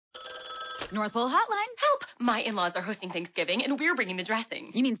North Pole Hotline. Help! My in-laws are hosting Thanksgiving, and we're bringing the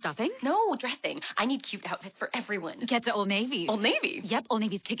dressing. You mean stuffing? No, dressing. I need cute outfits for everyone. Get to Old Navy. Old Navy? Yep, Old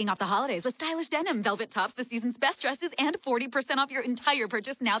Navy's kicking off the holidays with stylish denim, velvet tops, the season's best dresses, and 40% off your entire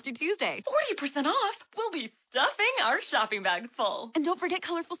purchase now through Tuesday. 40% off? We'll be stuffing our shopping bags full. And don't forget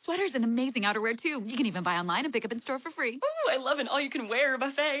colorful sweaters and amazing outerwear, too. You can even buy online and pick up in store for free. Ooh, I love an all-you-can-wear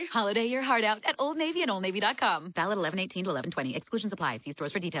buffet. Holiday your heart out at Old Navy and OldNavy.com. Valid 11/18 to 11/20. Exclusions apply. See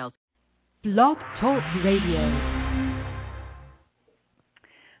stores for details. Blog Talk Radio.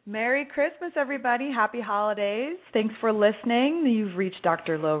 Merry Christmas, everybody. Happy holidays. Thanks for listening. You've reached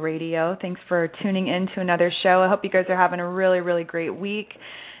Dr. Low Radio. Thanks for tuning in to another show. I hope you guys are having a really, really great week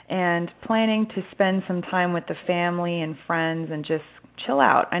and planning to spend some time with the family and friends and just chill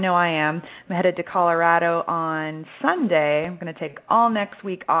out. I know I am. I'm headed to Colorado on Sunday. I'm going to take all next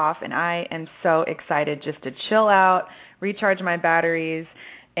week off, and I am so excited just to chill out, recharge my batteries,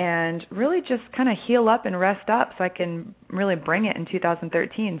 and really just kind of heal up and rest up so I can really bring it in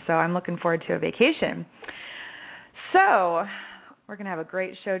 2013. So I'm looking forward to a vacation. So we're going to have a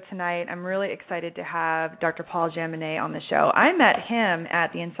great show tonight. I'm really excited to have Dr. Paul Jaminet on the show. I met him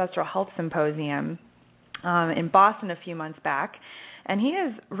at the Ancestral Health Symposium in Boston a few months back, and he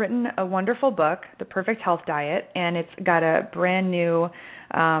has written a wonderful book, The Perfect Health Diet, and it's got a brand new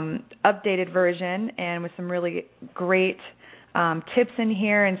updated version and with some really great tips in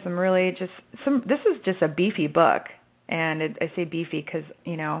here and this is just a beefy book. And I say beefy because,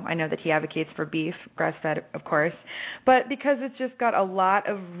 I know that he advocates for beef, grass-fed, of course, but because it's just got a lot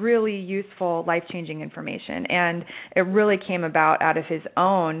of really useful, life-changing information. And it really came about out of his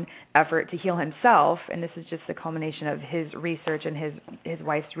own effort to heal himself, and this is just the culmination of his research and his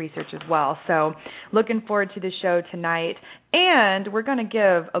wife's research as well. So looking forward to the show tonight. And we're going to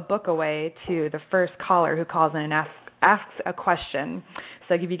give a book away to the first caller who calls in and asks a question.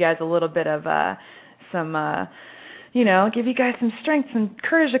 So I'll give you guys a little bit of give you guys some strength and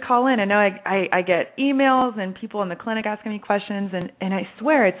courage to call in. I know I get emails and people in the clinic asking me questions, and I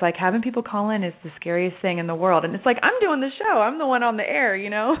swear it's like having people call in is the scariest thing in the world. And it's like, I'm doing the show. I'm the one on the air,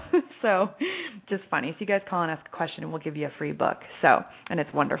 So just funny. So you guys call and ask a question, and we'll give you a free book. So, and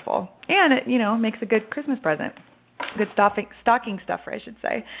it's wonderful. And it, makes a good Christmas present. Good stocking stuffer, I should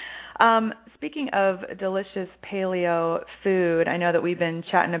say. Speaking of delicious paleo food, I know that we've been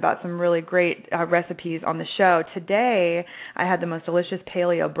chatting about some really great recipes on the show. Today, I had the most delicious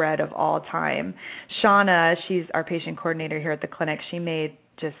paleo bread of all time. Shauna, she's our patient coordinator here at the clinic. She made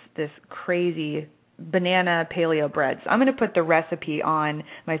just this crazy banana paleo bread. So I'm going to put the recipe on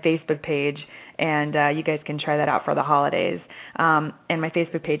my Facebook page, and you guys can try that out for the holidays. And my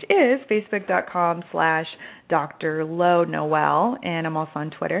Facebook page is facebook.com/Dr. Low Noel, and I'm also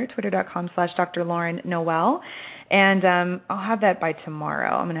on Twitter, twitter.com/Dr. Lauren Noel. And I'll have that by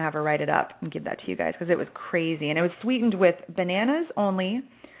tomorrow. I'm going to have her write it up and give that to you guys because it was crazy. And it was sweetened with bananas only,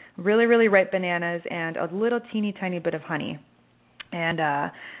 really, really ripe bananas, and a little teeny tiny bit of honey. And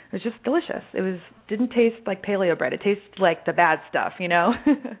it was just delicious. Didn't taste like paleo bread. It tasted like the bad stuff,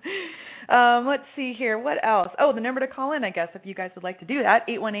 Let's see here. What else? Oh, the number to call in, I guess, if you guys would like to do that,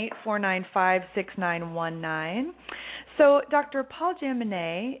 818-495-6919. So Dr. Paul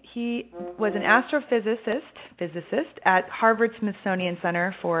Jaminet, he was an physicist at Harvard-Smithsonian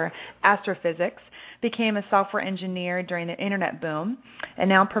Center for Astrophysics, became a software engineer during the internet boom, and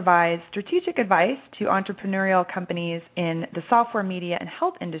now provides strategic advice to entrepreneurial companies in the software, media, and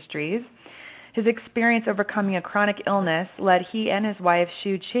health industries. His experience overcoming a chronic illness led he and his wife,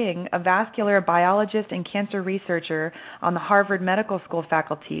 Shu Ching, a vascular biologist and cancer researcher on the Harvard Medical School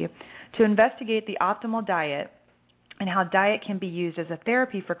faculty, to investigate the optimal diet and how diet can be used as a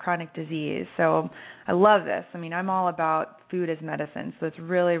therapy for chronic disease. So I love this. I'm all about food as medicine, so it's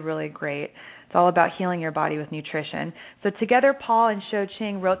really, really great. It's all about healing your body with nutrition. So together, Paul and Shu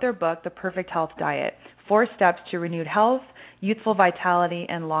Ching wrote their book, The Perfect Health Diet, 4 Steps to Renewed Health, Youthful Vitality,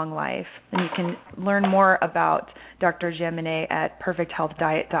 and Long Life. And you can learn more about Dr. Jaminet at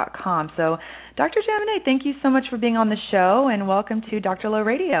perfecthealthdiet.com. So, Dr. Jaminet, thank you so much for being on the show, and welcome to Dr. Low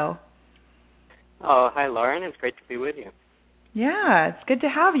Radio. Oh, hi, Lauren. It's great to be with you. Yeah, it's good to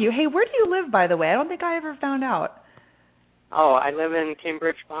have you. Hey, where do you live, by the way? I don't think I ever found out. Oh, I live in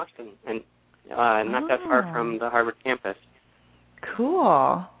Cambridge, Boston, and not that far from the Harvard campus.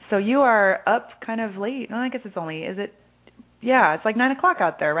 Cool. So you are up kind of late. Oh, I guess it's it's like 9 o'clock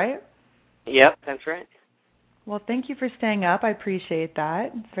out there, right? Yep, that's right. Well, thank you for staying up. I appreciate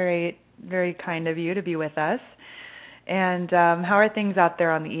that. It's very, very kind of you to be with us. And how are things out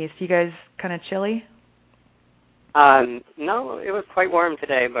there on the East? You guys kind of chilly? No, it was quite warm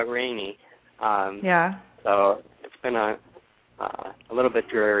today, but rainy. Yeah. So it's been a a little bit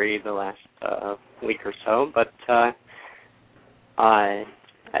dreary the last week or so, but I'm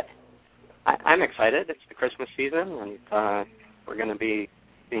excited. It's the Christmas season, and we're going to be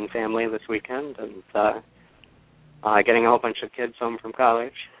seeing family this weekend, and getting a whole bunch of kids home from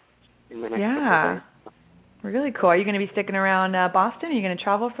college in the next couple of days. Really cool. Are you going to be sticking around Boston? Are you going to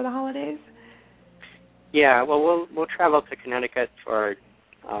travel for the holidays? Yeah, well, we'll travel to Connecticut for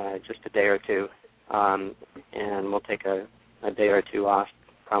just a day or two, and we'll take a day or two off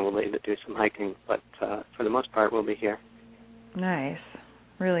probably to do some hiking, but for the most part we'll be here. Nice.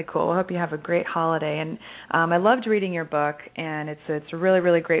 Really cool. I hope you have a great holiday. And I loved reading your book, and it's a really,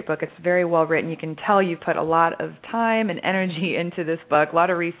 really great book. It's very well written. You can tell you put a lot of time and energy into this book, a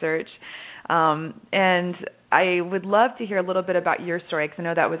lot of research. And I would love to hear a little bit about your story, because I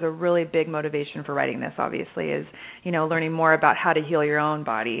know that was a really big motivation for writing this, obviously, is, learning more about how to heal your own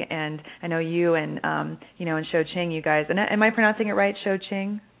body. And I know you and, and Shou Ching, you guys, and am I pronouncing it right, Shou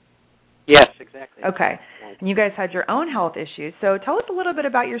Ching? Yes, exactly. Okay. And you guys had your own health issues. So tell us a little bit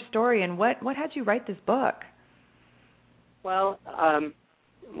about your story and what had you write this book? Well,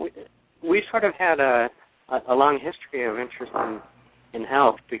 we sort of had a long history of interest in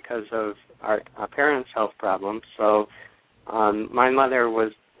health because of our parents' health problems. So my mother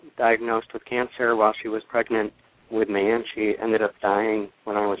was diagnosed with cancer while she was pregnant with me, and she ended up dying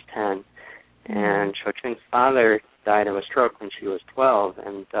when I was 10. And Shou Ching's father died of a stroke when she was 12,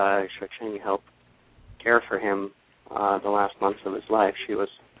 and Shou Ching helped care for him the last months of his life. She was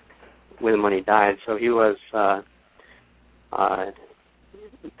with him when he died, so he was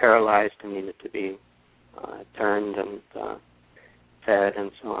paralyzed and needed to be turned and fed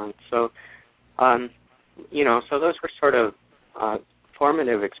and so on. So, so those were sort of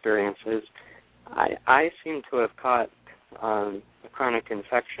formative experiences. I seem to have caught a chronic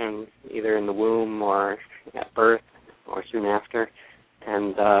infection either in the womb or at birth or soon after,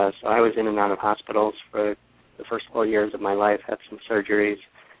 and so I was in and out of hospitals for the first 4 years of my life, had some surgeries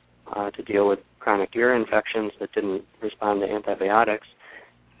to deal with chronic ear infections that didn't respond to antibiotics,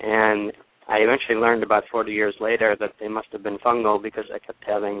 and I eventually learned about 40 years later that they must have been fungal because I kept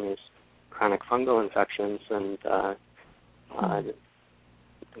having these chronic fungal infections, and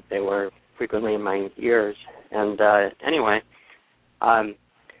they were frequently in my ears. And anyway,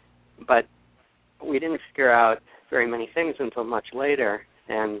 but we didn't figure out very many things until much later,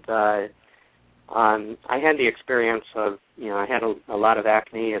 and I had the experience of, I had a lot of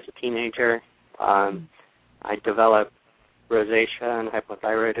acne as a teenager. I developed rosacea and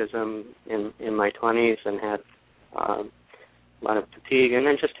hypothyroidism in my 20s and had a lot of fatigue, and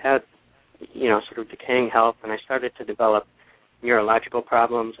then just had, sort of decaying health, and I started to develop neurological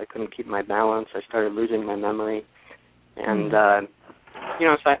problems. I couldn't keep my balance. I started losing my memory. And,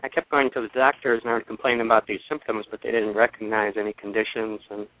 so I kept going to the doctors, and I would complain about these symptoms, but they didn't recognize any conditions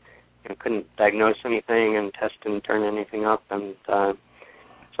and couldn't diagnose anything and test and turn anything up. And so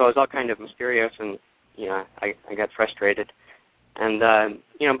it was all kind of mysterious, and, I got frustrated. And,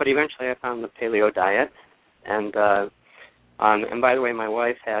 but eventually I found the paleo diet. And by the way, my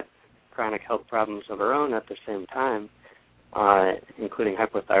wife had chronic health problems of her own at the same time, including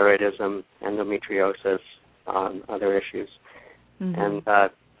hypothyroidism, endometriosis, other issues. And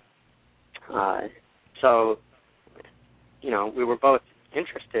so, we were both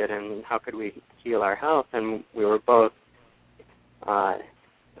interested in how could we heal our health, and we were both,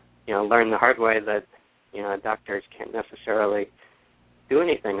 learned the hard way that, doctors can't necessarily do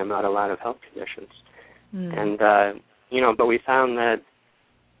anything about a lot of health conditions. And, but we found that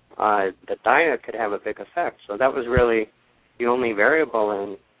the diet could have a big effect. So that was really the only variable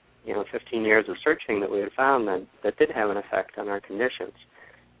in 15 years of searching that we had found that did have an effect on our conditions.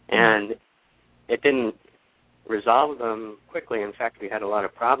 And it didn't resolve them quickly. In fact, we had a lot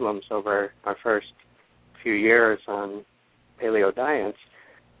of problems over our first few years on paleo diets.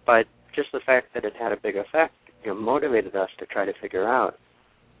 But just the fact that it had a big effect, motivated us to try to figure out,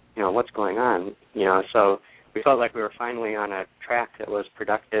 what's going on. So we felt like we were finally on a track that was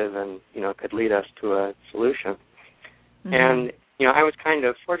productive and, could lead us to a solution. And I was kind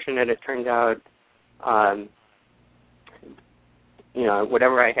of fortunate. It turned out,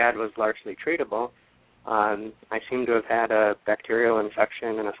 whatever I had was largely treatable. I seem to have had a bacterial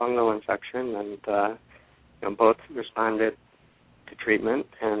infection and a fungal infection, and both responded to treatment,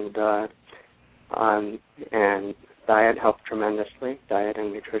 and diet helped tremendously, diet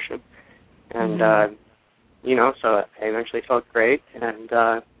and nutrition. And, so I eventually felt great, and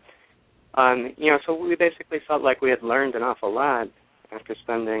so we basically felt like we had learned an awful lot after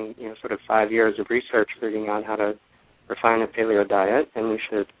spending, sort of 5 years of research figuring out how to refine a paleo diet, and we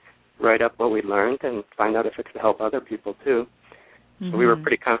should write up what we learned and find out if it could help other people too. So we were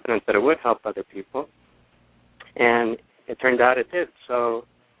pretty confident that it would help other people. And it turned out it did. So,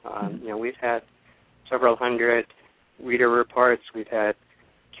 we've had several hundred reader reports. We've had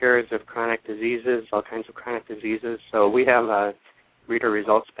cures of chronic diseases, all kinds of chronic diseases. So we have a reader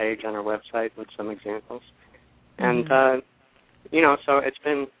results page on our website with some examples. And, so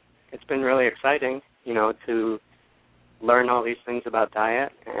it's been really exciting, to learn all these things about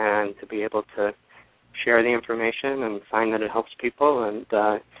diet and to be able to share the information and find that it helps people. And,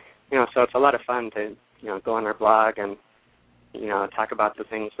 so it's a lot of fun to, go on our blog and, talk about the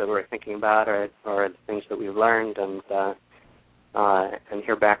things that we're thinking about or the things that we've learned and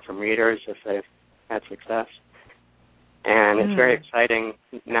hear back from readers if they've had success. And it's very exciting.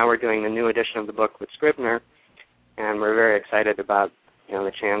 Now we're doing the new edition of the book with Scribner, and we're very excited about,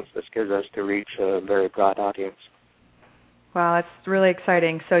 the chance this gives us to reach a very broad audience. Wow, it's really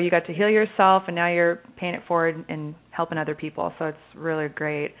exciting. So you got to heal yourself, and now you're paying it forward and helping other people. So it's really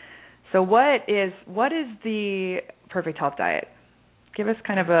great. So what is the Perfect Health Diet? Give us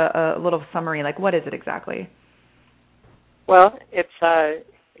kind of a little summary. Like, what is it exactly? Well, it's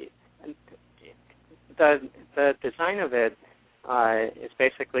the design of it is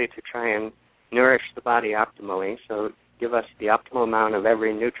basically to try and nourish the body optimally, so give us the optimal amount of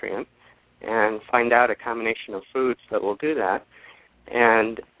every nutrient, and find out a combination of foods that will do that.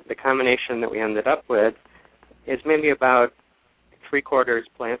 And the combination that we ended up with is maybe about 3/4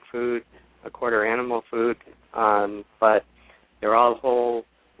 plant food, 1/4 animal food, but they're all whole,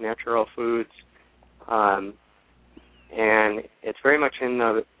 natural foods. And it's very much in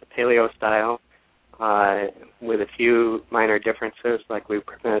the paleo style, with a few minor differences, like we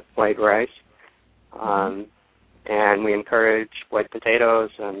permit white rice, and we encourage white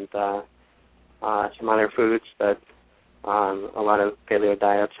potatoes and some other foods that a lot of paleo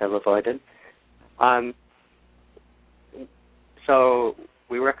diets have avoided. So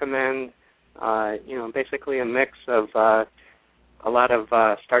we recommend, basically a mix of a lot of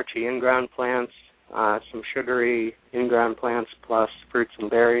starchy in-ground plants, some sugary in-ground plants, plus fruits and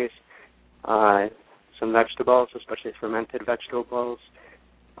berries, some vegetables, especially fermented vegetables,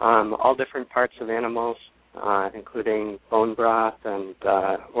 all different parts of animals, including bone broth and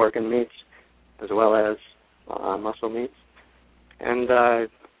organ meats, as well as muscle meats, and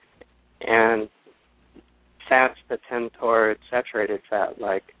fats that tend toward saturated fat,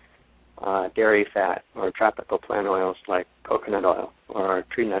 like dairy fat, or tropical plant oils like coconut oil or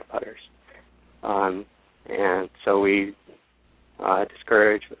tree nut butters. And so we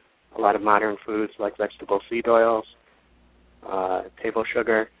discourage a lot of modern foods like vegetable seed oils, table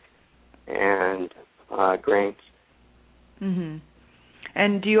sugar, and grains. Mm-hmm.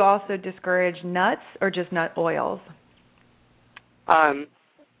 And do you also discourage nuts or just nut oils?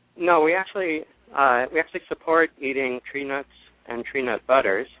 No, we actually support eating tree nuts and tree nut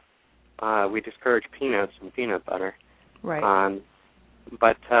butters. We discourage peanuts and peanut butter. Right.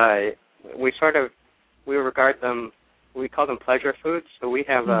 But we regard them, we call them pleasure foods. So we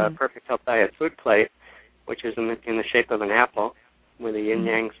have a Perfect Health Diet food plate, which is in the shape of an apple with a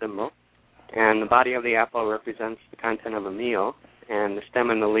yin-yang symbol. And the body of the apple represents the content of a meal, and the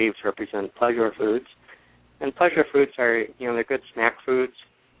stem and the leaves represent pleasure foods. And pleasure foods are, they're good snack foods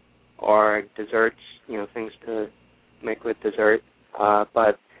or desserts, things to make with dessert,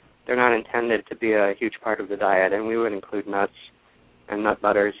 but they're not intended to be a huge part of the diet, and we would include nuts and nut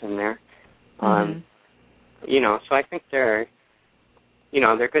butters in there. So I think they're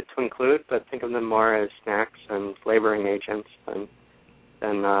good to include, but think of them more as snacks and flavoring agents than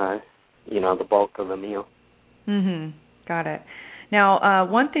the bulk of a meal. Got it. Now,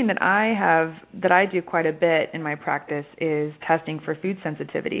 one thing that I do quite a bit in my practice is testing for food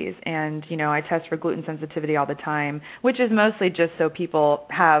sensitivities. And, I test for gluten sensitivity all the time, which is mostly just so people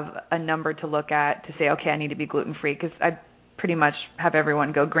have a number to look at to say, okay, I need to be gluten-free, because I pretty much have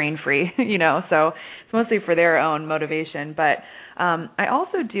everyone go grain-free, so it's mostly for their own motivation. But I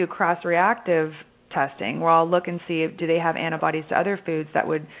also do cross-reactive testing, where I'll look and see do they have antibodies to other foods that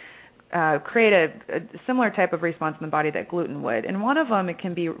would create a similar type of response in the body that gluten would. And one of them, it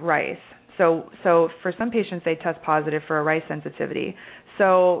can be rice. So for some patients, they test positive for a rice sensitivity.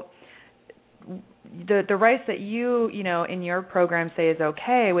 So the rice that you in your program say is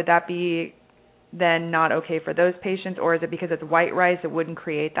okay, would that be then not okay for those patients, or is it because it's white rice, it wouldn't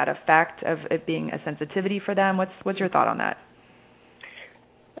create that effect of it being a sensitivity for them? What's your thought on that?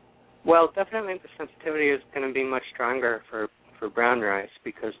 Well, definitely the sensitivity is going to be much stronger for brown rice,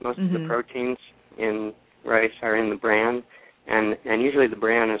 because most of the proteins in rice are in the bran, and usually the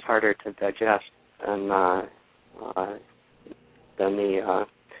bran is harder to digest than the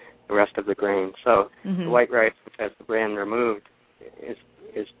rest of the grain. So the white rice, which has the bran removed,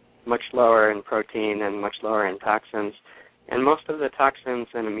 is much lower in protein and much lower in toxins. And most of the toxins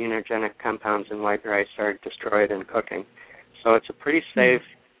and immunogenic compounds in white rice are destroyed in cooking. So it's a pretty safe,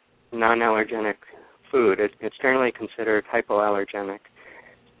 non-allergenic food. It's generally considered hypoallergenic.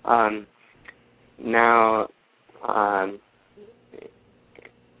 Now,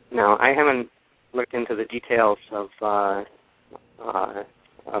 I haven't looked into the details of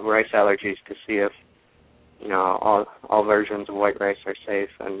rice allergies to see if all versions of white rice are safe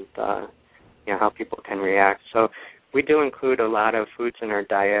and how people can react. So we do include a lot of foods in our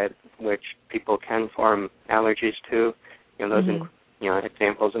diet which people can form allergies to. Those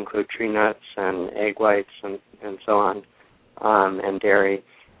examples include tree nuts and egg whites and so on, and dairy.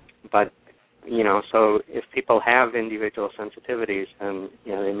 But so if people have individual sensitivities, then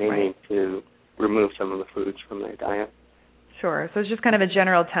they may need to remove some of the foods from their diet. Sure. So it's just kind of a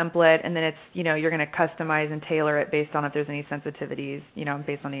general template, and then it's you're going to customize and tailor it based on if there's any sensitivities,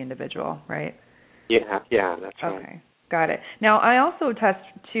 based on the individual, right? Yeah, that's right. Okay, got it. Now I also test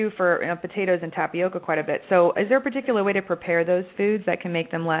too for potatoes and tapioca quite a bit. So is there a particular way to prepare those foods that can make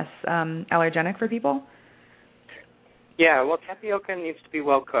them less allergenic for people? Yeah, well, tapioca needs to be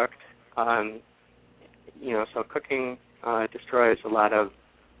well cooked. So cooking destroys a lot of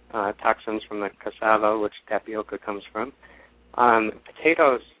toxins from the cassava, which tapioca comes from.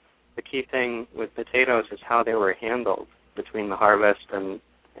 Potatoes, the key thing with potatoes is how they were handled between the harvest and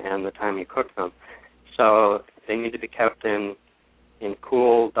the time you cook them. So they need to be kept in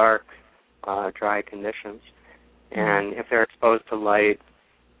cool, dark, dry conditions. And if they're exposed to light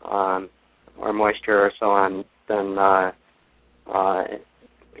or moisture or so on, then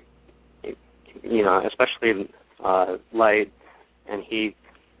especially light and heat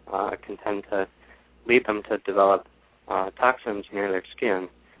can tend to lead them to develop toxins near their skin.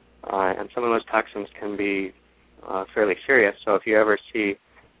 And some of those toxins can be fairly serious. So if you ever see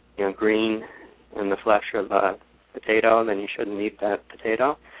green in the flesh of a potato, then you shouldn't eat that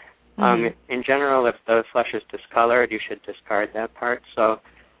potato. In general, if the flesh is discolored, you should discard that part. So,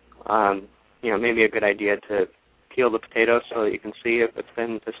 maybe a good idea to peel the potato so that you can see if it's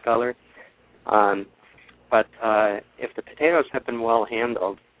been discolored. But if the potatoes have been well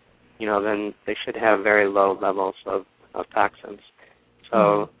handled, then they should have very low levels of toxins.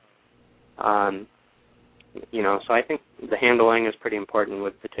 So, so I think the handling is pretty important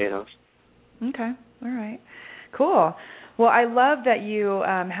with potatoes. Okay. All right. Cool. Well, I love that you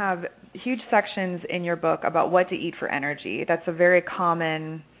have huge sections in your book about what to eat for energy. That's a very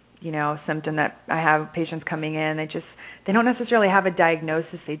common, symptom that I have patients coming in. They don't necessarily have a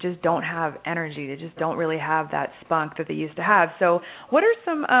diagnosis. They just don't have energy. They just don't really have that spunk that they used to have. So what are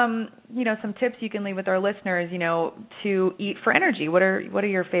some, some tips you can leave with our listeners, to eat for energy? What are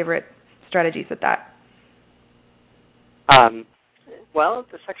your favorite strategies with that? Well,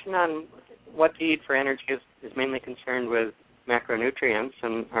 the section on what to eat for energy is mainly concerned with macronutrients,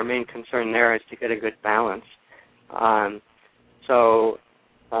 and our main concern there is to get a good balance. So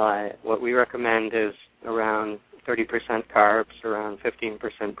what we recommend is around 30% carbs, around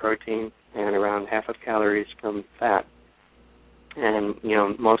 15% protein, and around half of calories from fat. And,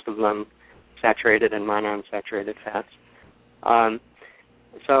 most of them saturated and monounsaturated fats.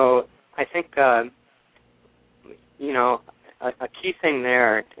 So I think, a key thing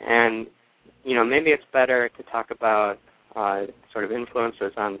there, and, maybe it's better to talk about sort of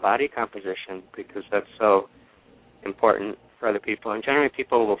influences on body composition because that's so important for other people. And generally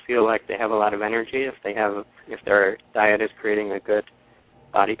people will feel like they have a lot of energy if their diet is creating a good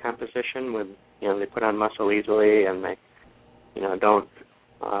body composition with, they put on muscle easily and they, don't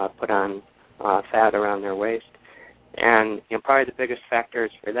put on fat around their waist. And, probably the biggest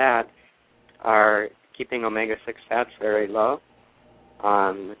factors for that are keeping omega-6 fats very low,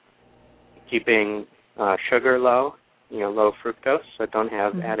 keeping sugar low, low fructose, so don't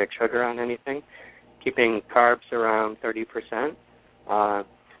have added sugar on anything, keeping carbs around 30%,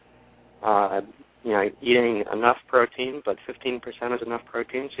 eating enough protein, but 15% is enough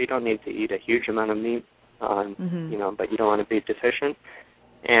protein, so you don't need to eat a huge amount of meat, but you don't want to be deficient,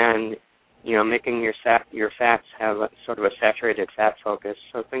 and, making your fats have sort of a saturated fat focus,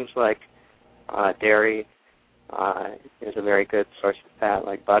 so things like dairy is a very good source of fat,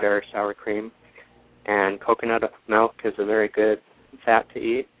 like butter, sour cream, and coconut milk is a very good fat to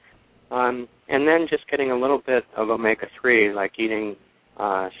eat. And then just getting a little bit of omega-3, like eating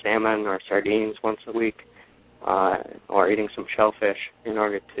salmon or sardines once a week, or eating some shellfish in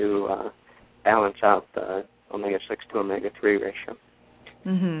order to balance out the omega-6 to omega-3 ratio.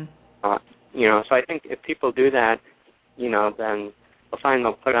 So I think if people do that, then they'll find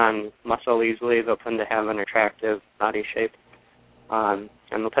they'll put on muscle easily. They'll tend to have an attractive body shape. and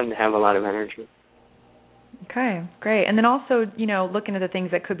they'll tend to have a lot of energy. Okay, great. And then also, looking at the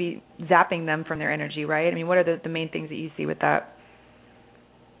things that could be zapping them from their energy, right? I mean, what are the main things that you see with that?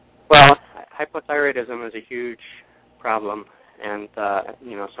 Well, hypothyroidism is a huge problem, and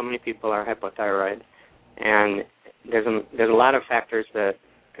so many people are hypothyroid, and there's a lot of factors that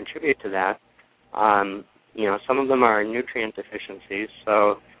contribute to that. Some of them are nutrient deficiencies,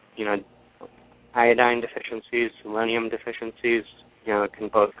 so iodine deficiencies, selenium deficiencies, can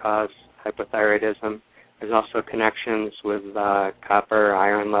both cause hypothyroidism. There's also connections with copper,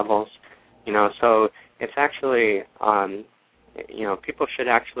 iron levels, so it's actually, people should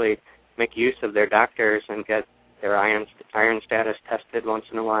actually make use of their doctors and get their iron status tested once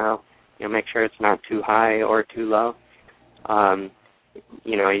in a while. Make sure it's not too high or too low.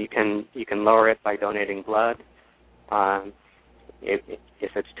 You can lower it by donating blood. If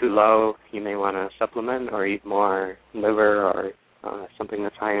it's too low, you may want to supplement or eat more liver or something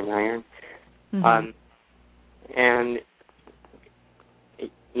that's high in iron. Mm-hmm. And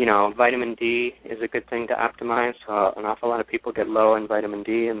vitamin D is a good thing to optimize. An awful lot of people get low in vitamin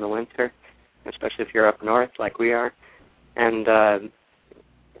D in the winter, especially if you're up north like we are. And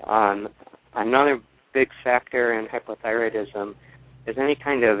another big factor in hypothyroidism is any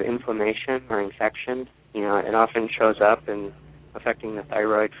kind of inflammation or infection. It often shows up in affecting the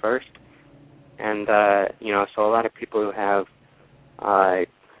thyroid first. And, so a lot of people who have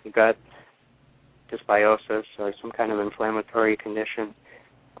gut dysbiosis or some kind of inflammatory condition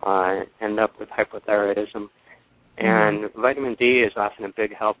end up with hypothyroidism. And vitamin D is often a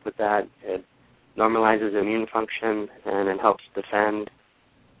big help with that. It normalizes immune function, and it helps defend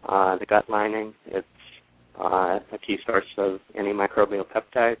the gut lining. It's a key source of antimicrobial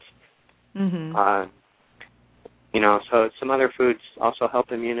peptides. Mm-hmm. So some other foods also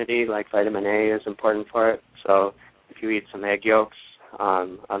help immunity, like vitamin A is important for it. So if you eat some egg yolks,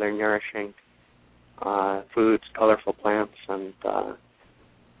 other nourishing foods, colorful plants, and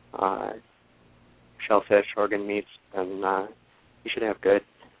shellfish, organ meats, then you should have good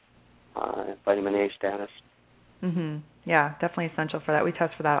vitamin A status. Mm-hmm. Yeah, definitely essential for that. We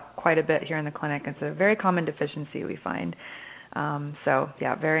test for that quite a bit here in the clinic. It's a very common deficiency we find.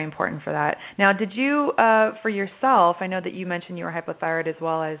 Very important for that. Now, did you, for yourself, I know that you mentioned you were hypothyroid as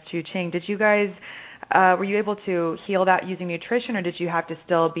well as Ju Ching. Did you guys, were you able to heal that using nutrition, or did you have to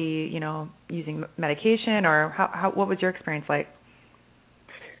still be, using medication, or what was your experience like?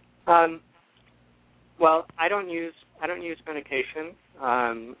 Well, I don't use medication.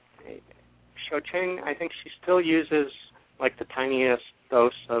 Xiaoqing, I think she still uses like the tiniest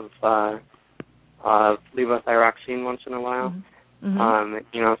dose of levothyroxine once in a while.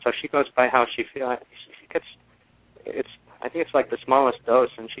 Mm-hmm. So she goes by how she feels. She gets I think it's like the smallest dose,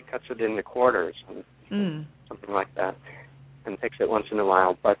 and she cuts it into quarters, and something like that, and takes it once in a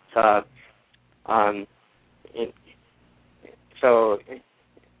while. But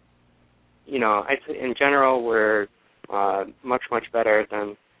in general, we're much better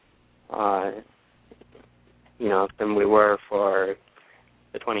than than we were for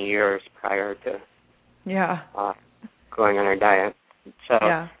the 20 years prior to going on our diet. So,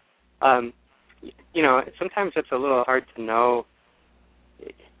 sometimes it's a little hard to know,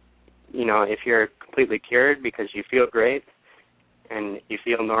 if you're completely cured because you feel great and you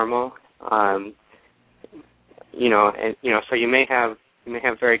feel normal. So you may have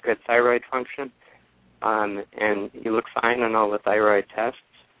very good thyroid function, and you look fine on all the thyroid tests,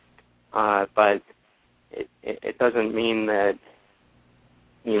 but it doesn't mean that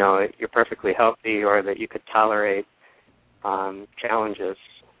you're perfectly healthy or that you could tolerate challenges,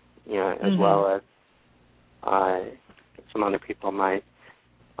 as well as some other people might.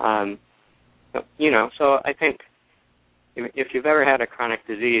 So I think if you've ever had a chronic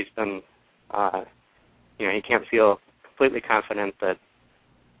disease, then you can't feel completely confident that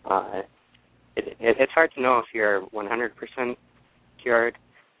it's hard to know if you're 100% cured.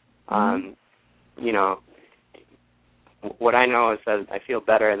 What I know is that I feel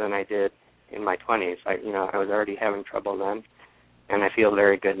better than I did in my 20s. I was already having trouble then, and I feel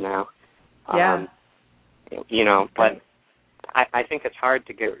very good now. But I think it's hard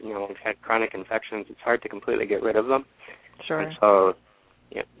to get, we've had chronic infections. It's hard to completely get rid of them. Sure. And so,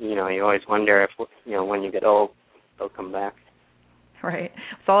 you always wonder if, when you get old, they'll come back. Right.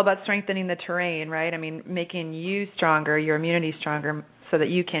 It's all about strengthening the terrain, right? I mean, making you stronger, your immunity stronger, so that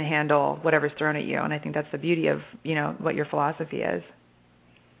you can handle whatever's thrown at you. And I think that's the beauty of, what your philosophy is.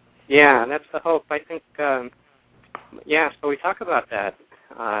 Yeah, that's the hope. I think, so we talk about that,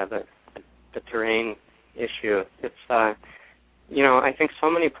 the terrain issue. It's, I think so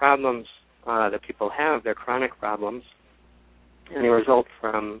many problems that people have, they're chronic problems, and they result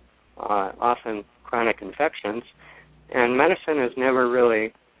from often chronic infections. And medicine has never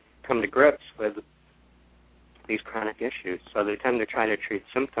really come to grips with these chronic issues, so they tend to try to treat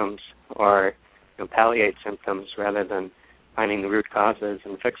symptoms or palliate symptoms rather than finding the root causes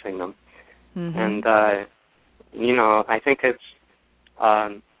and fixing them. Mm-hmm. And, I think it's,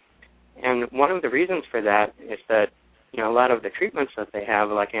 and one of the reasons for that is that, a lot of the treatments that they have,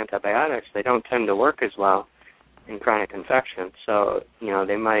 like antibiotics, they don't tend to work as well in chronic infections. So,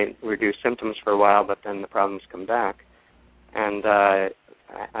 they might reduce symptoms for a while, but then the problems come back. And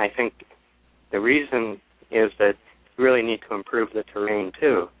I think the reason is that you really need to improve the terrain,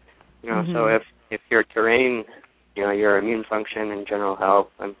 too. Mm-hmm. So if your terrain, your immune function and general health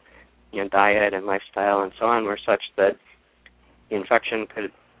and, diet and lifestyle and so on were such that the infection could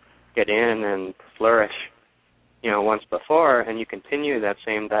get in and flourish, once before, and you continue that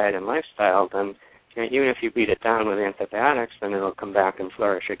same diet and lifestyle, then even if you beat it down with antibiotics, then it'll come back and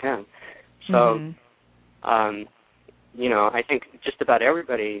flourish again. So, I think just about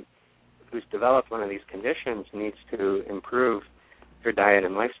everybody who's developed one of these conditions needs to improve their diet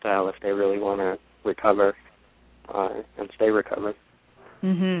and lifestyle if they really want to recover and stay recovered.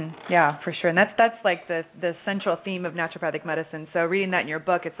 Mhm. Yeah, for sure. And that's like the central theme of naturopathic medicine. So reading that in your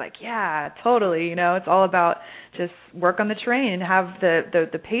book, it's like, yeah, totally. It's all about just work on the terrain and have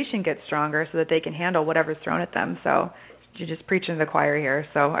the patient get stronger so that they can handle whatever's thrown at them. So you're just preaching to the choir here.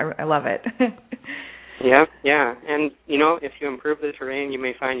 So I love it. Yeah. And, if you improve the terrain, you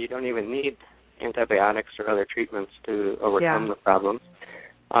may find you don't even need antibiotics or other treatments to overcome the problem.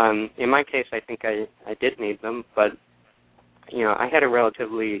 In my case, I think I did need them, but, I had a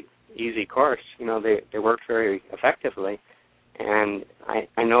relatively easy course. They worked very effectively. And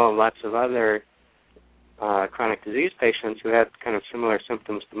I know of lots of other chronic disease patients who had kind of similar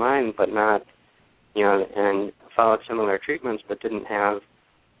symptoms to mine, but not, and followed similar treatments, but didn't have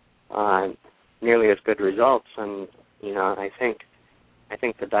nearly as good results. And I think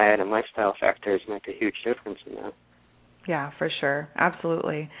the diet and lifestyle factors make a huge difference in that. Yeah, for sure,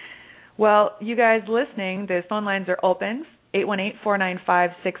 absolutely. Well, you guys listening, the phone lines are open.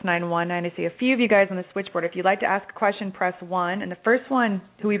 818-495-6919. I see a few of you guys on the switchboard. If you'd like to ask a question, press 1, and the first one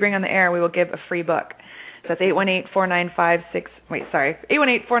who we bring on the air, we will give a free book. So that's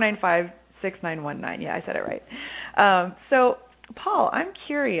 818-495-6919. Yeah, I said it right. So. Paul, I'm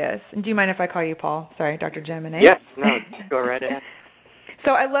curious. Do you mind if I call you Paul? Sorry, Dr. Jaminet. Yes, no, go right ahead.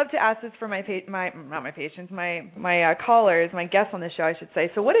 So I love to ask this for my callers, my guests on the show, I should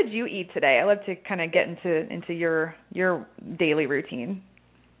say. So what did you eat today? I love to kind of get into your daily routine.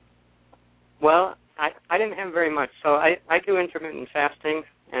 Well, I didn't have very much. So I do intermittent fasting,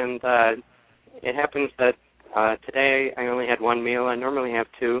 and it happens that today I only had one meal. I normally have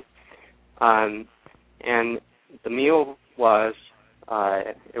two. And the meal was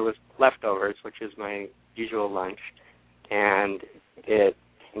it was leftovers, which is my usual lunch, and it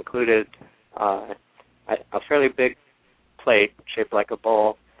included a fairly big plate shaped like a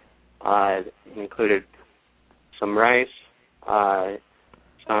bowl. It included some rice,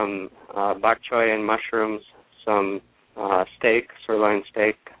 some bok choy and mushrooms, some steak, sirloin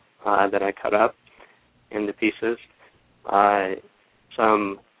steak that I cut up into pieces,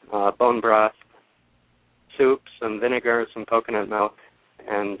 some bone broth, soup, some vinegar, some coconut milk,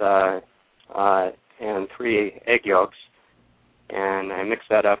 and 3 egg yolks, and I mixed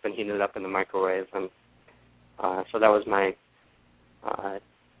that up and heated it up in the microwave, and so that was my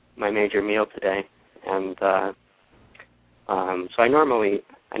major meal today. And so I normally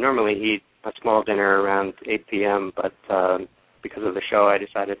eat a small dinner around 8 p.m., but because of the show, I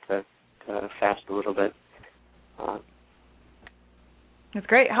decided to fast a little bit. That's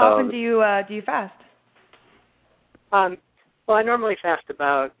great. How often do you fast? Well, I normally fast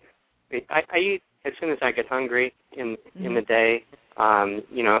about. I eat as soon as I get hungry in the day.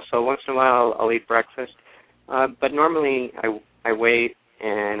 So once in a while I'll eat breakfast, but normally I wait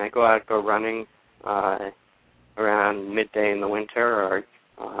and I go running around midday in the winter or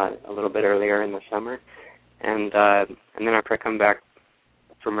a little bit earlier in the summer, and then after I come back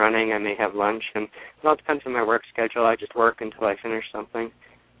from running, I may have lunch, and it all depends on my work schedule. I just work until I finish something.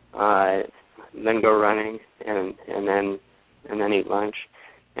 Then go running, and then eat lunch,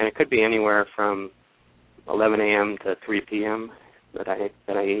 and it could be anywhere from 11 a.m. to 3 p.m. that I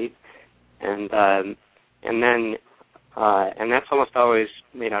eat, and that's almost always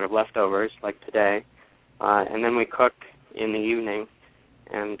made out of leftovers, like today, and then we cook in the evening,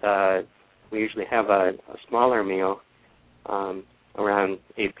 and we usually have a smaller meal around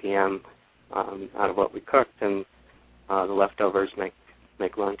 8 p.m. Out of what we cooked, and the leftovers make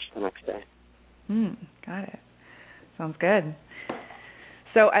lunch the next day. Got it. Sounds good.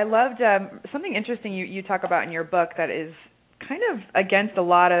 So I loved something interesting you talk about in your book that is kind of against a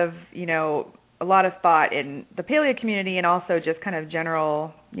lot of thought in the paleo community and also just kind of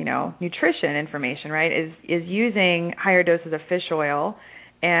general, nutrition information, right? Is using higher doses of fish oil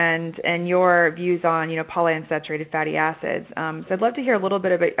and your views on, polyunsaturated fatty acids. So I'd love to hear a little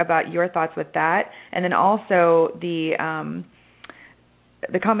bit about your thoughts with that, and then also the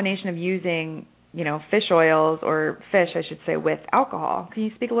combination of using, fish oils or fish, I should say, with alcohol. Can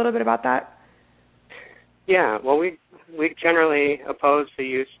you speak a little bit about that? Yeah, well, we generally oppose the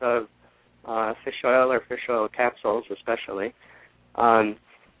use of fish oil or fish oil capsules, especially.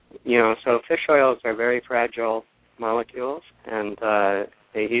 So fish oils are very fragile molecules, and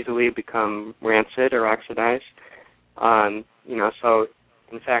they easily become rancid or oxidized. So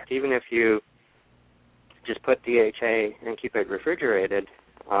in fact, even if you just put DHA and keep it refrigerated,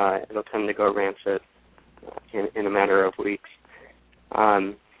 it'll tend to go rancid in a matter of weeks.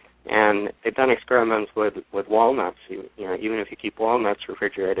 And they've done experiments with walnuts. Even if you keep walnuts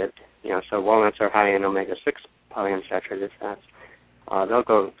refrigerated, so walnuts are high in omega-6 polyunsaturated fats.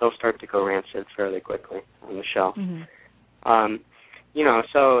 They'll start to go rancid fairly quickly on the shelf. Mm-hmm.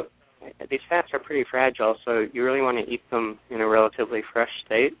 So these fats are pretty fragile, so you really want to eat them in a relatively fresh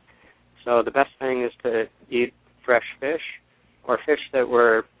state. So the best thing is to eat fresh fish or fish that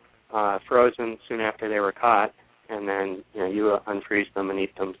were frozen soon after they were caught, and then you unfreeze them and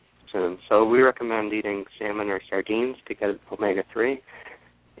eat them soon. So we recommend eating salmon or sardines to get omega-3.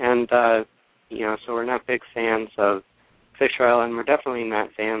 And, so we're not big fans of fish oil, and we're definitely not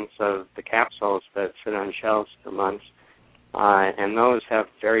fans of the capsules that sit on shelves for months. And those have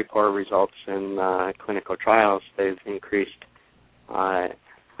very poor results in clinical trials. They've increased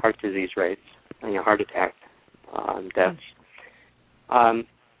heart disease rates, heart attack deaths.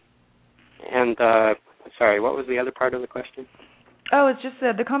 Sorry, what was the other part of the question? Oh, it's just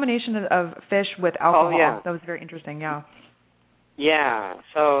the combination of fish with alcohol. Oh, yeah. That was very interesting, yeah. Yeah,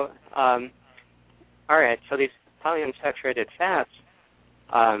 so, all right, so these polyunsaturated fats,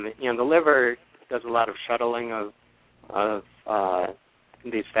 the liver does a lot of shuttling of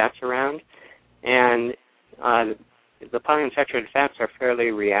these fats around, and the polyunsaturated fats are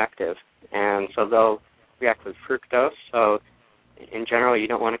fairly reactive, and so they'll react with fructose. So in general, you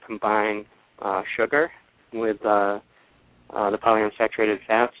don't want to combine sugar with the polyunsaturated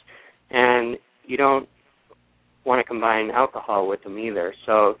fats, and you don't want to combine alcohol with them either.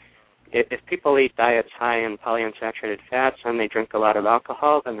 So if people eat diets high in polyunsaturated fats and they drink a lot of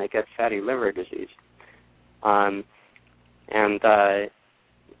alcohol, then they get fatty liver disease.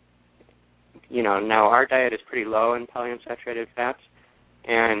 Now our diet is pretty low in polyunsaturated fats,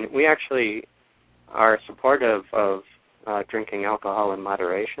 and we actually are supportive of drinking alcohol in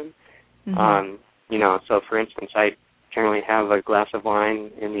moderation. Mm-hmm. So for instance, I generally have a glass of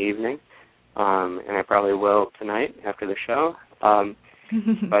wine in the evening, and I probably will tonight after the show.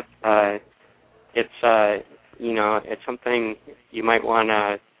 But it's something you might want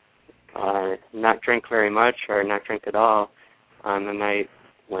to not drink very much or not drink at all on the night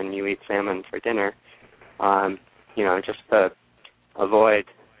when you eat salmon for dinner, just to avoid,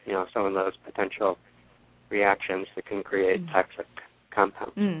 some of those potential reactions that can create toxic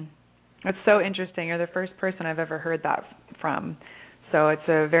compounds. That's so interesting. You're the first person I've ever heard that from. So it's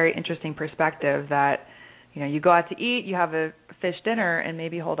a very interesting perspective that, you go out to eat, you have a fish dinner, and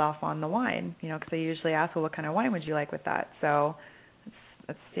maybe hold off on the wine, because they usually ask, well, what kind of wine would you like with that? So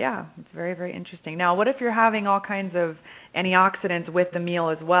it's very, very interesting. Now, what if you're having all kinds of antioxidants with the meal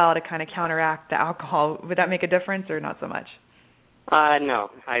as well to kind of counteract the alcohol? Would that make a difference or not so much? No.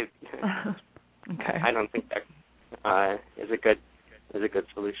 Okay. I don't think that is a good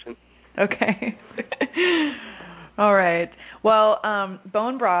solution. Okay. All right. Well,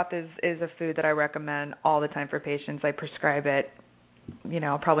 bone broth is a food that I recommend all the time for patients. I prescribe it,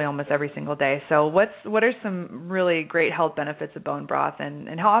 probably almost every single day. So what are some really great health benefits of bone broth,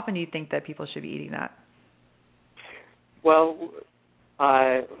 and how often do you think that people should be eating that? Well,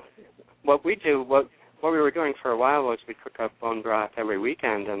 what we were doing for a while was we cook up bone broth every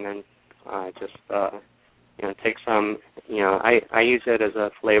weekend and then take some, I use it as a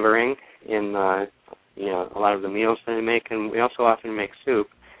flavoring in, a lot of the meals that I make, and we also often make soup.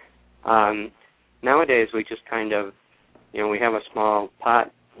 Nowadays, we just kind of, we have a small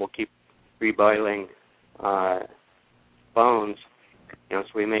pot. We'll keep reboiling bones, so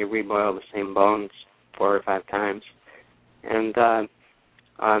we may reboil the same bones 4 or 5 times. And,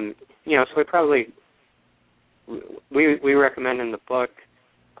 so we probably, we recommend in the book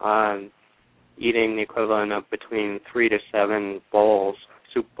eating the equivalent of between 3 to 7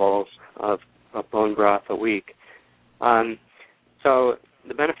 soup bowls of bone broth a week. So,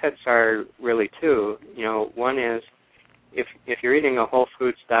 the benefits are really two. One is if you're eating a whole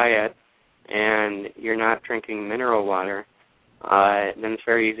foods diet and you're not drinking mineral water, then it's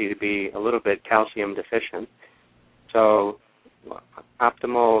very easy to be a little bit calcium deficient. So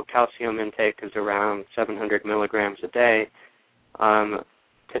optimal calcium intake is around 700 milligrams a day.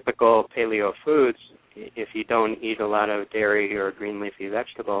 Typical paleo foods, if you don't eat a lot of dairy or green leafy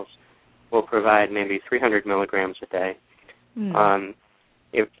vegetables, will provide maybe 300 milligrams a day.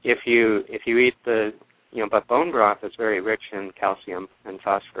 If you eat but bone broth is very rich in calcium and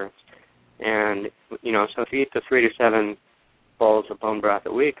phosphorus, and so if you eat the 3 to 7 bowls of bone broth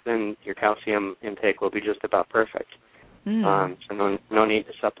a week, then your calcium intake will be just about perfect. So no need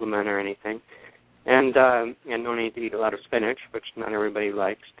to supplement or anything, and no need to eat a lot of spinach, which not everybody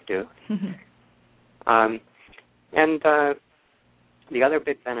likes to do. And the other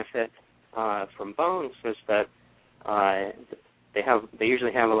big benefit from bones is that they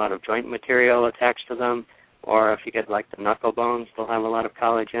usually have a lot of joint material attached to them, or if you get like the knuckle bones, they'll have a lot of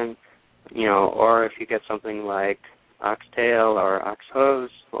collagen, or if you get something like oxtail or ox hose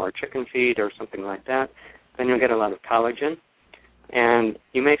or chicken feet or something like that, then you'll get a lot of collagen. And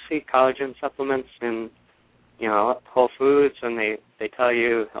you may see collagen supplements in Whole Foods, and they tell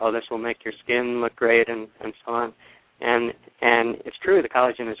you, oh, this will make your skin look great and so on. And it's true, the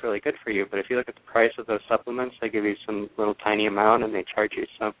collagen is really good for you, but if you look at the price of those supplements, they give you some little tiny amount and they charge you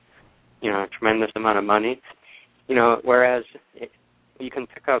some, a tremendous amount of money. Whereas you can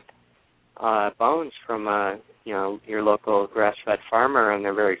pick up bones from, your local grass-fed farmer, and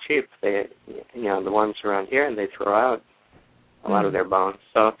they're very cheap. They, the ones around here, and they throw out a lot of their bones.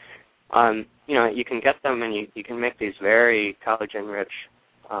 So, you can get them, and you can make these very collagen-rich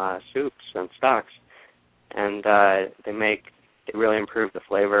soups and stocks. And they really improve the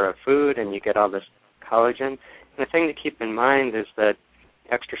flavor of food, and you get all this collagen. And the thing to keep in mind is that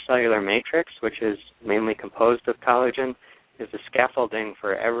extracellular matrix, which is mainly composed of collagen, is the scaffolding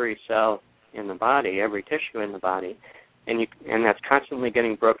for every cell in the body, every tissue in the body, and that's constantly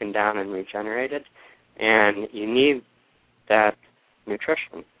getting broken down and regenerated, and you need that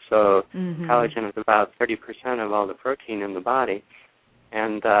nutrition. So collagen is about 30% of all the protein in the body,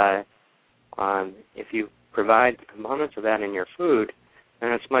 and if you provide the components of that in your food,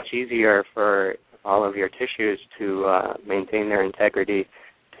 then it's much easier for all of your tissues to maintain their integrity,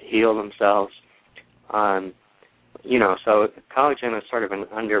 to heal themselves. So collagen is sort of an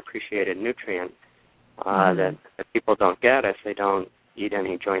underappreciated nutrient that people don't get if they don't eat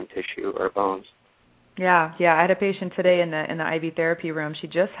any joint tissue or bones. Yeah. I had a patient today in the IV therapy room. She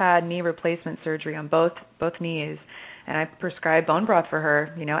just had knee replacement surgery on both knees, and I prescribed bone broth for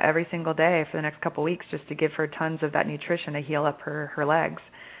her, every single day for the next couple of weeks, just to give her tons of that nutrition to heal up her legs.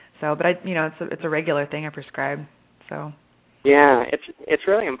 So, but it's a regular thing I prescribe. So. Yeah, it's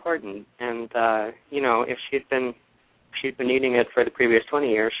really important, and if she'd been eating it for the previous 20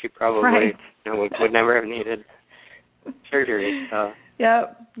 years, she probably would never have needed surgery. So.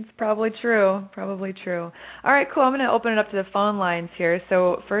 Yeah, it's probably true. All right, cool. I'm going to open it up to the phone lines here.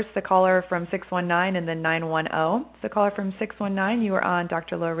 So first, the caller from 619 and then 910. So caller from 619, you are on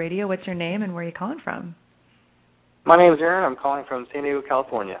Dr. Low Radio. What's your name and where are you calling from? My name is Aaron. I'm calling from San Diego,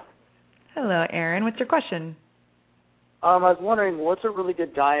 California. Hello, Aaron. What's your question? I was wondering, what's a really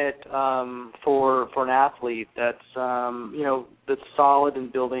good diet for an athlete that's that's solid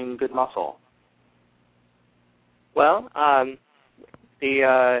and building good muscle? Well,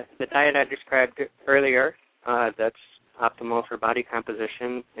 the diet I described earlier, that's optimal for body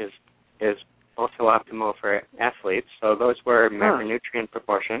composition, is also optimal for athletes. So those were macronutrient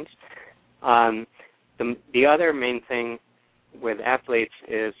proportions. The other main thing with athletes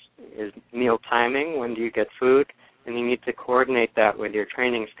is meal timing. When do you get food? And you need to coordinate that with your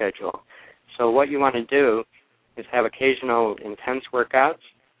training schedule. So what you want to do is have occasional intense workouts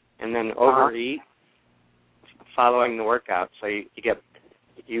and then overeat following the workout. So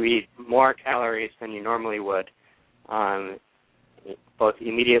you eat more calories than you normally would, both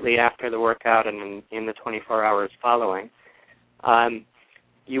immediately after the workout and in the 24 hours following.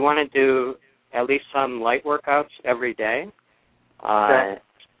 You want to do at least some light workouts every day, but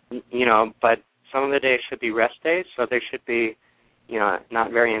some of the days should be rest days, so they should be,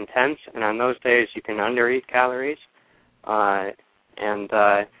 not very intense. And on those days, you can undereat calories.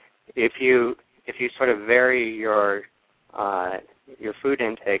 If you sort of vary your food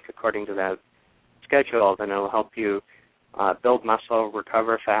intake according to that schedule, then it'll help you build muscle,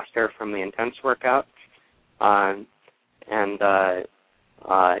 recover faster from the intense workout. But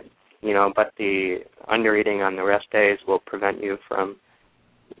the undereating on the rest days will prevent you from,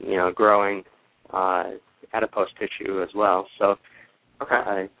 growing adipose tissue as well. So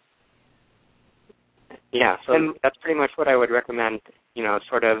Okay. Yeah, so that's pretty much what I would recommend,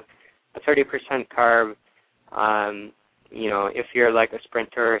 sort of a 30% carb, if you're like a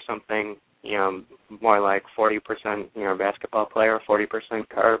sprinter or something, more like 40%, basketball player, 40%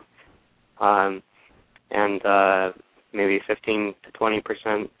 carb, and maybe 15 to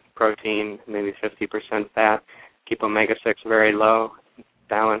 20% protein, maybe 50% fat. Keep omega-6 very low,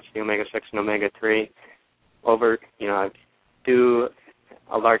 balance the omega-6 and omega-3. Do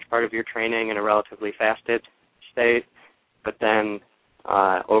a large part of your training in a relatively fasted state, but then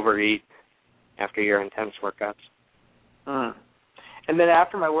overeat after your intense workouts. And then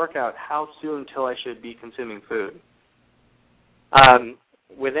after my workout, how soon till I should be consuming food?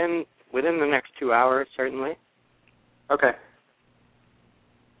 Within the next 2 hours, certainly. Okay.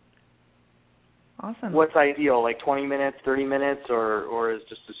 Awesome. What's ideal, like 20 minutes, 30 minutes, or is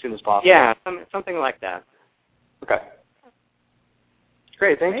just as soon as possible? Yeah, something like that. Okay.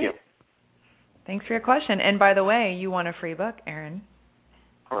 Great, thank you. Thanks for your question. And by the way, you won a free book, Aaron.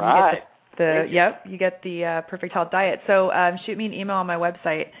 All right. You get the Perfect Health Diet. So shoot me an email on my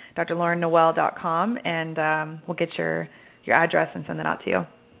website, drlaurennoel.com, and we'll get your address and send it out to you.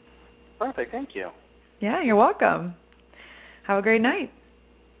 Perfect, thank you. Yeah, you're welcome. Have a great night.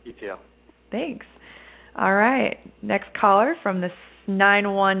 You too. Thanks. All right. Next caller from the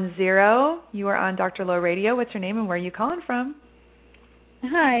 910. You are on Dr. Low Radio. What's your name and where are you calling from?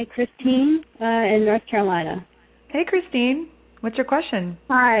 Hi, Christine in North Carolina. Hey, Christine. What's your question?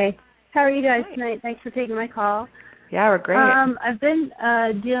 Hi. How are you guys tonight? Thanks for taking my call. Yeah, we're great. I've been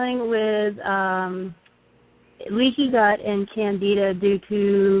dealing with leaky gut and candida due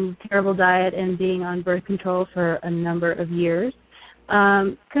to terrible diet and being on birth control for a number of years.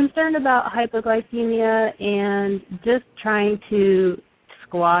 Concerned about hypoglycemia and just trying to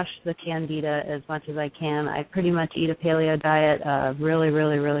squash the candida as much as I can. I pretty much eat a paleo diet, really,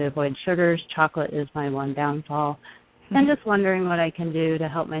 really, really avoid sugars. Chocolate is my one downfall. Mm-hmm. I'm just wondering what I can do to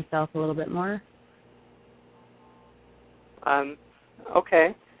help myself a little bit more.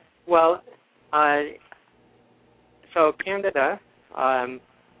 Okay. Well, so candida, I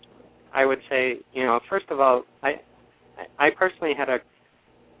would say, first of all, I personally had a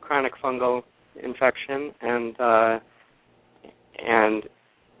chronic fungal infection, and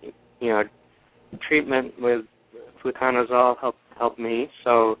treatment with fluconazole helped me.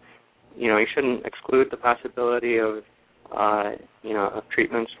 So, you shouldn't exclude the possibility of of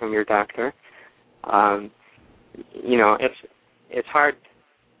treatments from your doctor. It's hard.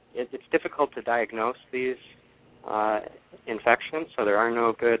 It's difficult to diagnose these infections, so there are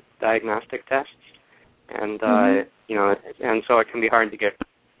no good diagnostic tests. And and so it can be hard to get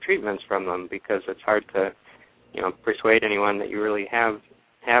treatments from them because it's hard to, persuade anyone that you really have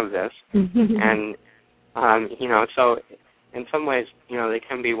this. And so in some ways, they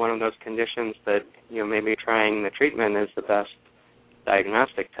can be one of those conditions that maybe trying the treatment is the best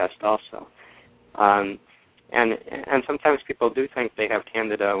diagnostic test also. And sometimes people do think they have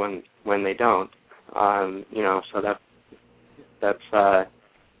candida when they don't. So that's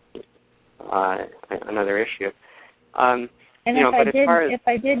another issue. And if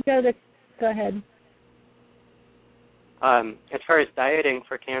I did go ahead. As far as dieting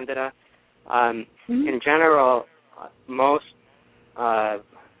for candida, in general, most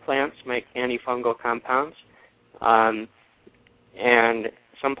plants make antifungal compounds, and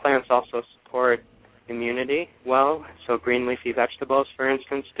some plants also support immunity well. So green leafy vegetables, for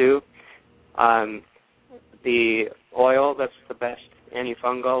instance, do. The oil that's the best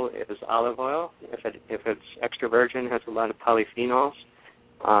antifungal is olive oil. If it's extra virgin, it has a lot of polyphenols.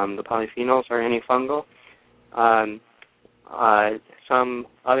 The polyphenols are antifungal. Some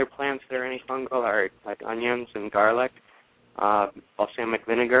other plants that are antifungal are like onions and garlic. Balsamic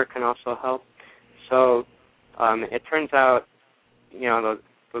vinegar can also help. So it turns out,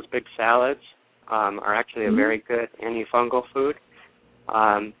 those big salads are actually a very good antifungal food.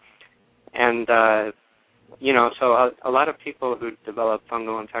 So a lot of people who develop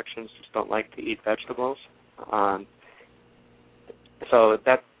fungal infections just don't like to eat vegetables. So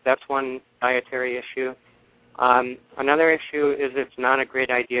that's one dietary issue. Another issue is it's not a great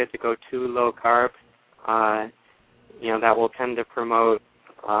idea to go too low carb. That will tend to promote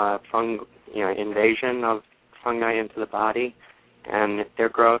invasion of fungi into the body, and their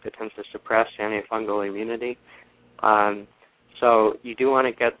growth, it tends to suppress antifungal immunity. So you do want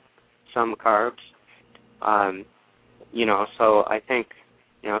to get some carbs. So I think,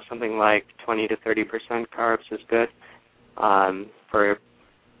 something like 20 to 30% carbs is good for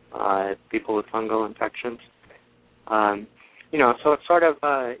people with fungal infections. So it's sort of,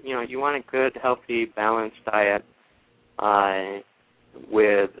 you want a good, healthy, balanced diet,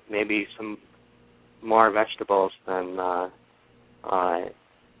 with maybe some more vegetables than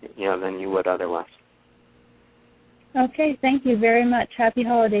than you would otherwise. Okay, thank you very much. Happy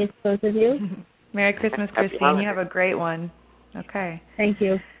holidays, both of you. Merry Christmas, Happy Christine. holidays. You have a great one. Okay. Thank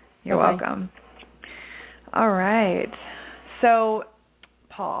you. You're Bye-bye. welcome. All right. So,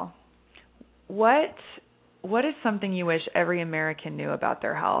 Paul, what is something you wish every American knew about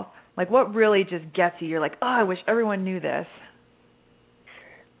their health? Like, what really just gets you? You're like, oh, I wish everyone knew this.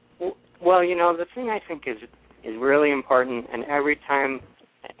 Well, the thing I think is really important, and every time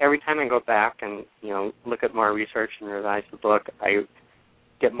I go back and look at more research and revise the book, I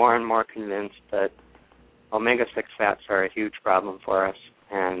get more and more convinced that omega-6 fats are a huge problem for us,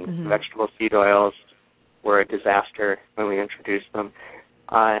 and vegetable seed oils were a disaster when we introduced them.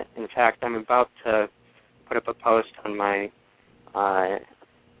 In fact, I'm about to put up a post on my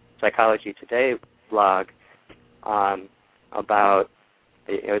Psychology Today blog about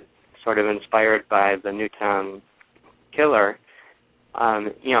it, sort of inspired by the Newtown killer.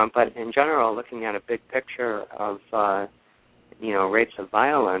 But in general, looking at a big picture of rates of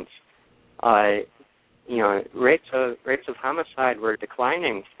violence, rates of homicide were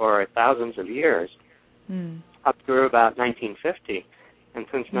declining for thousands of years, up through about 1950, and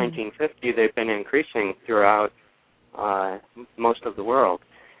since 1950 they've been increasing throughout most of the world.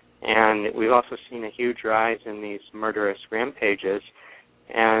 And we've also seen a huge rise in these murderous rampages,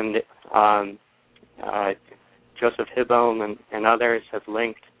 and Joseph Hibel and others have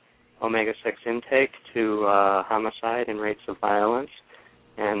linked omega-6 intake to homicide and rates of violence.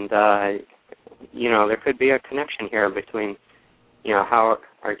 And, there could be a connection here between, how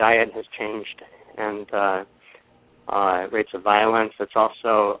our diet has changed and rates of violence. It's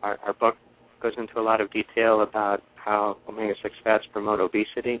also, our book goes into a lot of detail about how omega-6 fats promote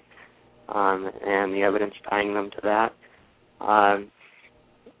obesity and the evidence tying them to that.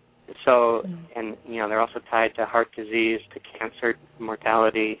 They're also tied to heart disease, to cancer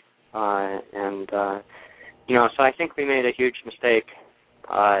mortality, so I think we made a huge mistake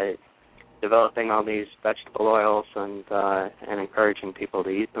developing all these vegetable oils and encouraging people to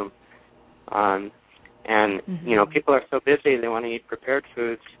eat them. People are so busy, they want to eat prepared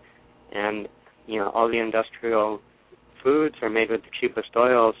foods, and, all the industrial foods are made with the cheapest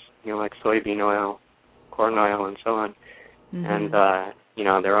oils, like soybean oil, corn oil, and so on. And,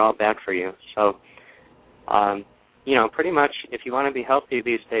 they're all bad for you. So, pretty much if you want to be healthy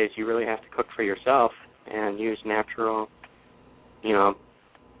these days, you really have to cook for yourself and use natural,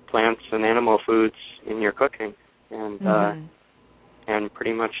 plants and animal foods in your cooking. And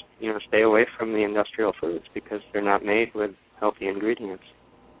pretty much, stay away from the industrial foods because they're not made with healthy ingredients.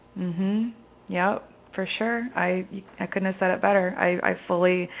 Yep, for sure. I couldn't have said it better. I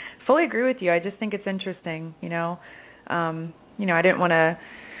fully agree with you. I just think it's interesting, I didn't want to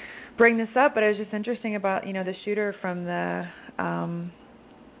bring this up, but it was just interesting about, the shooter from the,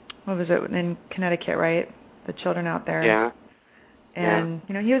 what was it, in Connecticut, right? The children out there. Yeah. And,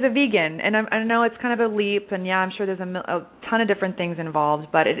 he was a vegan. And I know it's kind of a leap, and, I'm sure there's a ton of different things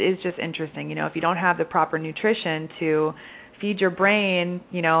involved, but it is just interesting. If you don't have the proper nutrition to feed your brain,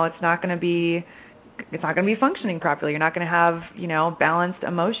 it's not going to be functioning properly. You're not going to have, balanced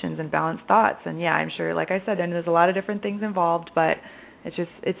emotions and balanced thoughts. And, I'm sure, like I said, there's a lot of different things involved, but it's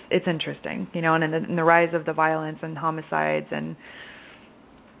just, it's interesting, and the rise of the violence and homicides. And,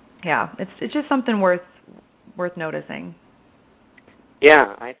 it's just something worth noticing.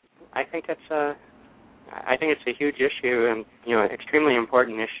 Yeah, I think it's a huge issue and extremely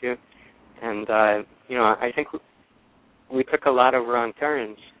important issue, and I think we took a lot of wrong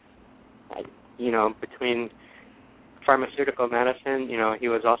turns. Between pharmaceutical medicine, he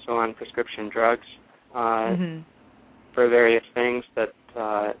was also on prescription drugs for various things that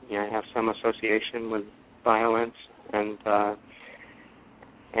have some association with violence, and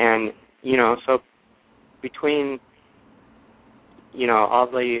so between all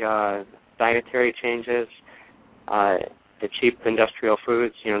the dietary changes, the cheap industrial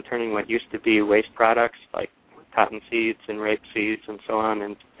foods, turning what used to be waste products like cotton seeds and rape seeds and so on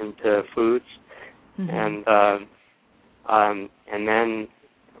into foods, and then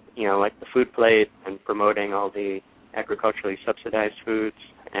like the food plate and promoting all the agriculturally subsidized foods,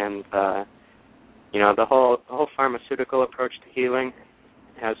 and the whole pharmaceutical approach to healing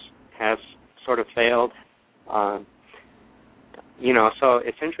has sort of failed. So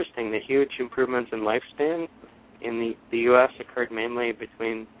it's interesting, the huge improvements in lifespan in the U.S. occurred mainly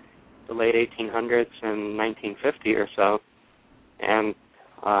between the late 1800s and 1950 or so. And,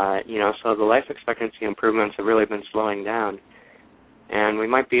 so the life expectancy improvements have really been slowing down. And we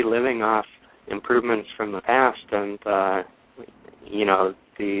might be living off improvements from the past, and, you know,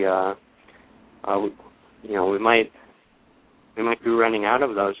 we might be running out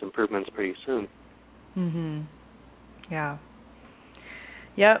of those improvements pretty soon. Mhm. Yeah.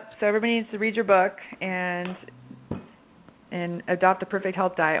 Yep. So everybody needs to read your book and adopt the perfect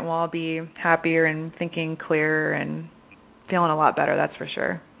health diet, and we'll all be happier and thinking clearer and feeling a lot better. That's for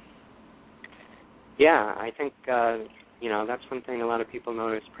sure. Yeah, I think that's one thing a lot of people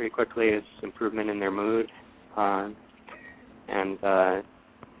notice pretty quickly is improvement in their mood, I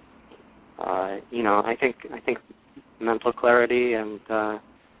think mental clarity and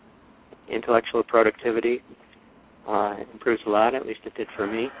intellectual productivity improves a lot. At least it did for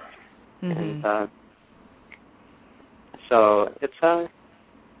me. Mm-hmm. And so it's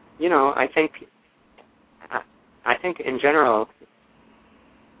I think in general,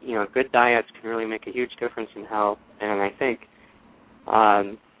 good diets can really make a huge difference in health. And I think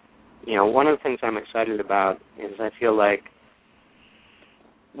one of the things I'm excited about is I feel like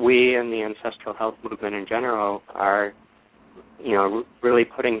we in the ancestral health movement in general are, really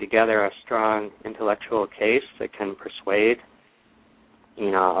putting together a strong intellectual case that can persuade, a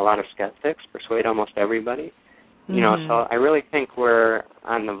lot of skeptics, persuade almost everybody. Mm-hmm. So I really think we're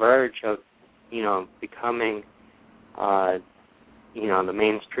on the verge of, becoming, the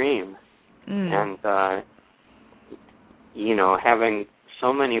mainstream. And, having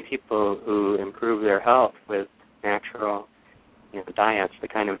so many people who improve their health with natural diets, the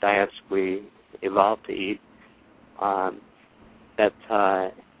kind of diets we evolved to eat, that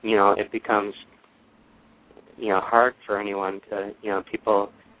it becomes hard for anyone to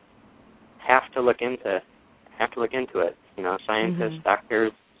people have to look into it. Scientists, mm-hmm.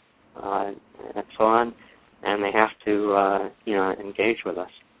 doctors, and so on, and they have to engage with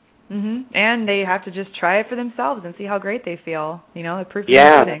us. Mm-hmm. And they have to just try it for themselves and see how great they feel. The proof is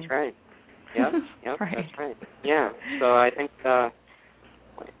yeah, in that's right. Yep, right. That's right. Yeah. So I think I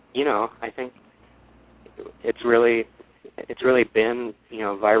think it's really been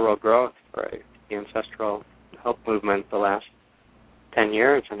viral growth for the ancestral health movement the last 10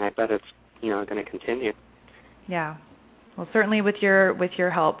 years, and I bet it's going to continue. Yeah. Well, certainly with your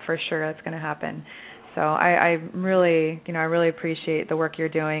help, for sure, that's going to happen. So I really appreciate the work you're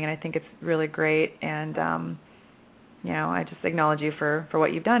doing, and I think it's really great. And I just acknowledge you for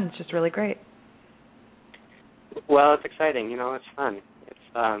what you've done. It's just really great. Well, it's exciting. It's fun. It's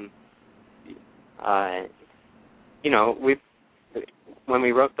when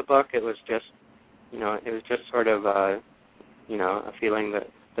we wrote the book, it was just sort of a feeling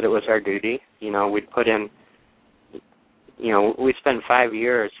that it was our duty. We'd put in. We spent 5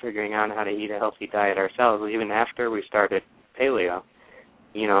 years figuring out how to eat a healthy diet ourselves, even after we started paleo.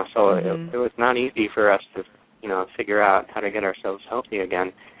 So mm-hmm. it was not easy for us to, figure out how to get ourselves healthy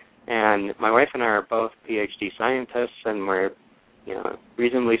again. And my wife and I are both PhD scientists, and we're,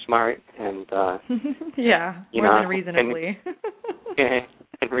 reasonably smart, and yeah, more than reasonably.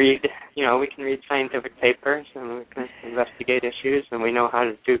 And read, we can read scientific papers, and we can investigate issues, and we know how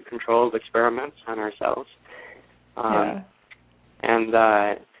to do controlled experiments on ourselves. Yeah. And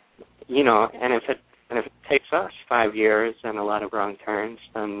if it takes us 5 years and a lot of wrong turns,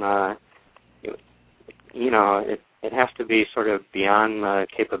 then it has to be sort of beyond the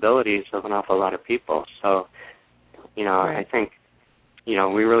capabilities of an awful lot of people. So, right. I think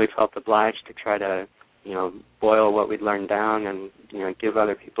we really felt obliged to try to boil what we'd learned down and give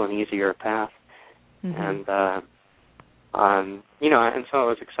other people an easier path. Mm-hmm. And so it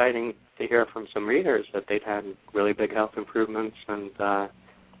was exciting to hear from some readers that they'd had really big health improvements, and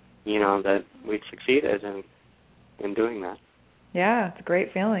that we'd succeeded in doing that. Yeah, it's a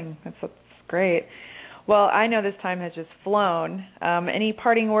great feeling. That's great. Well, I know this time has just flown. Any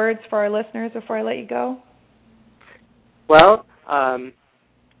parting words for our listeners before I let you go? Well,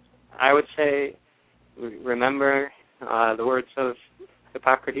 I would say remember the words of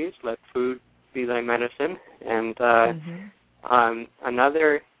Hippocrates: "Let food be thy medicine." And mm-hmm.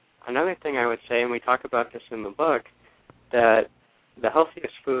 Another thing I would say, and we talk about this in the book, that the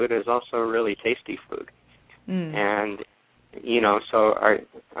healthiest food is also really tasty food. Mm. And, so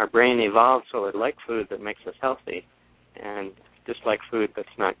our brain evolved so it likes food that makes us healthy and dislike food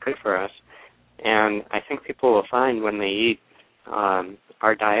that's not good for us. And I think people will find when they eat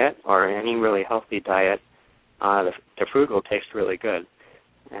our diet or any really healthy diet, the food will taste really good.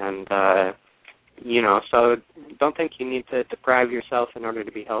 And, so don't think you need to deprive yourself in order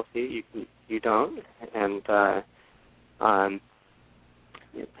to be healthy. You don't. And,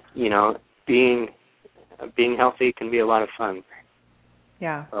 being healthy can be a lot of fun.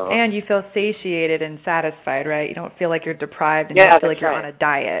 Yeah. And you feel satiated and satisfied, right? You don't feel like you're deprived and you feel like you're on a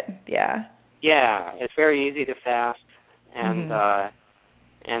diet. Yeah. Yeah. It's very easy to fast. and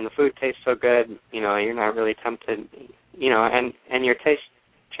the food tastes so good, you're not really tempted, and your tastes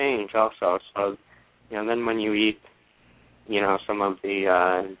change also. So, then when you eat, some of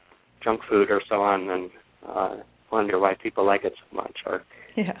the junk food or so on, then wonder why people like it so much, or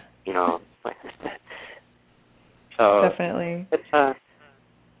so definitely. It's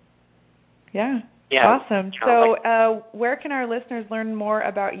yeah. Awesome. So, where can our listeners learn more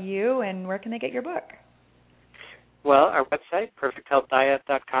about you, and where can they get your book? Well, our website,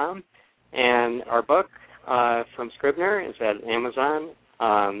 perfecthealthdiet.com, and our book from Scribner is at Amazon.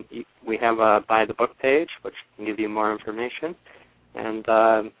 We have a Buy the Book page, which can give you more information. And,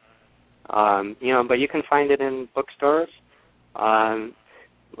 but you can find it in bookstores.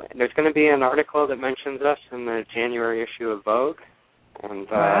 There's going to be an article that mentions us in the January issue of Vogue. And,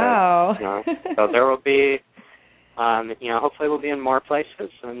 wow. So there will be, hopefully we'll be in more places.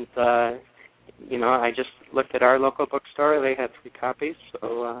 And, I just looked at our local bookstore. They had 3 copies,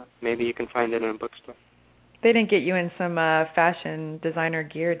 so maybe you can find it in a bookstore. They didn't get you in some fashion designer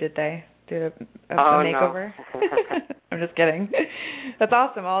gear, did they? Do a makeover? No. I'm just kidding. That's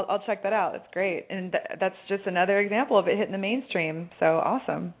awesome. I'll check that out. That's great. And that's just another example of it hitting the mainstream. So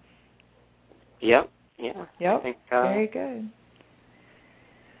awesome. Yep. Yeah. Yep. I think, very good.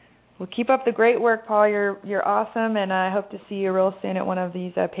 Well, keep up the great work, Paul. You're awesome, and I hope to see you real soon at one of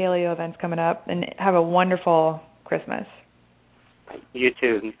these paleo events coming up. And have a wonderful Christmas. You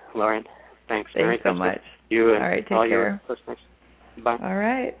too, Lauren. Thanks. Thanks so much. You and all right, take all care. Your listeners. Bye. All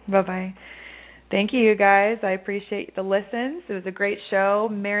right. Bye-bye. Thank you, guys. I appreciate the listens. It was a great show.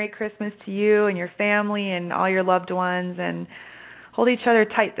 Merry Christmas to you and your family and all your loved ones, and hold each other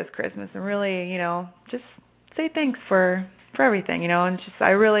tight this Christmas, and really, just say thanks for everything, and just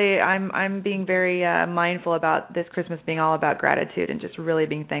I'm being very mindful about this Christmas being all about gratitude and just really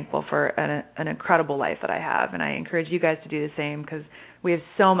being thankful for an incredible life that I have, and I encourage you guys to do the same, because we have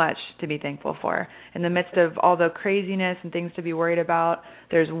so much to be thankful for. In the midst of all the craziness and things to be worried about,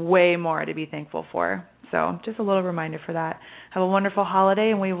 there's way more to be thankful for. So just a little reminder for that. Have a wonderful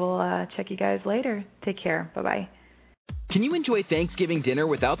holiday, and we will check you guys later. Take care. Bye-bye. Can you enjoy Thanksgiving dinner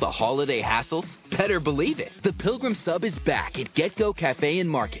without the holiday hassles? Better believe it. The Pilgrim Sub is back at Get-Go Cafe and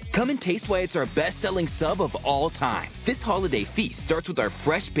Market. Come and taste why it's our best-selling sub of all time. This holiday feast starts with our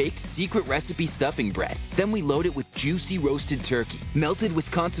fresh-baked secret recipe stuffing bread. Then we load it with juicy roasted turkey, melted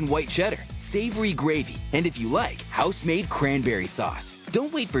Wisconsin white cheddar, savory gravy, and if you like, house-made cranberry sauce.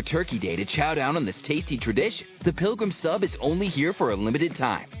 Don't wait for Turkey Day to chow down on this tasty tradition. The Pilgrim Sub is only here for a limited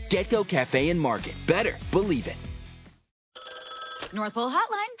time. Get-Go Cafe and Market. Better believe it. North Pole Hotline.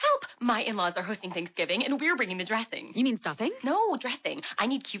 Help! My in-laws are hosting Thanksgiving, and we're bringing the dressing. You mean stuffing? No, dressing. I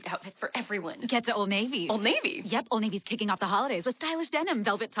need cute outfits for everyone. Get to Old Navy. Old Navy? Yep, Old Navy's kicking off the holidays with stylish denim,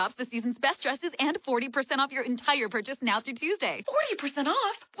 velvet tops, the season's best dresses, and 40% off your entire purchase now through Tuesday. 40%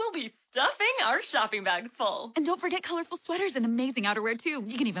 off? We'll be stuffing our shopping bags full. And don't forget colorful sweaters and amazing outerwear, too.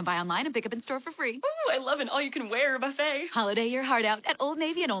 You can even buy online and pick up in store for free. Ooh, I love an all-you-can-wear buffet. Holiday your heart out at Old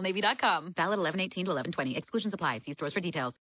Navy and OldNavy.com. Valid 11/18 to 11/20. Exclusions apply. See stores for details.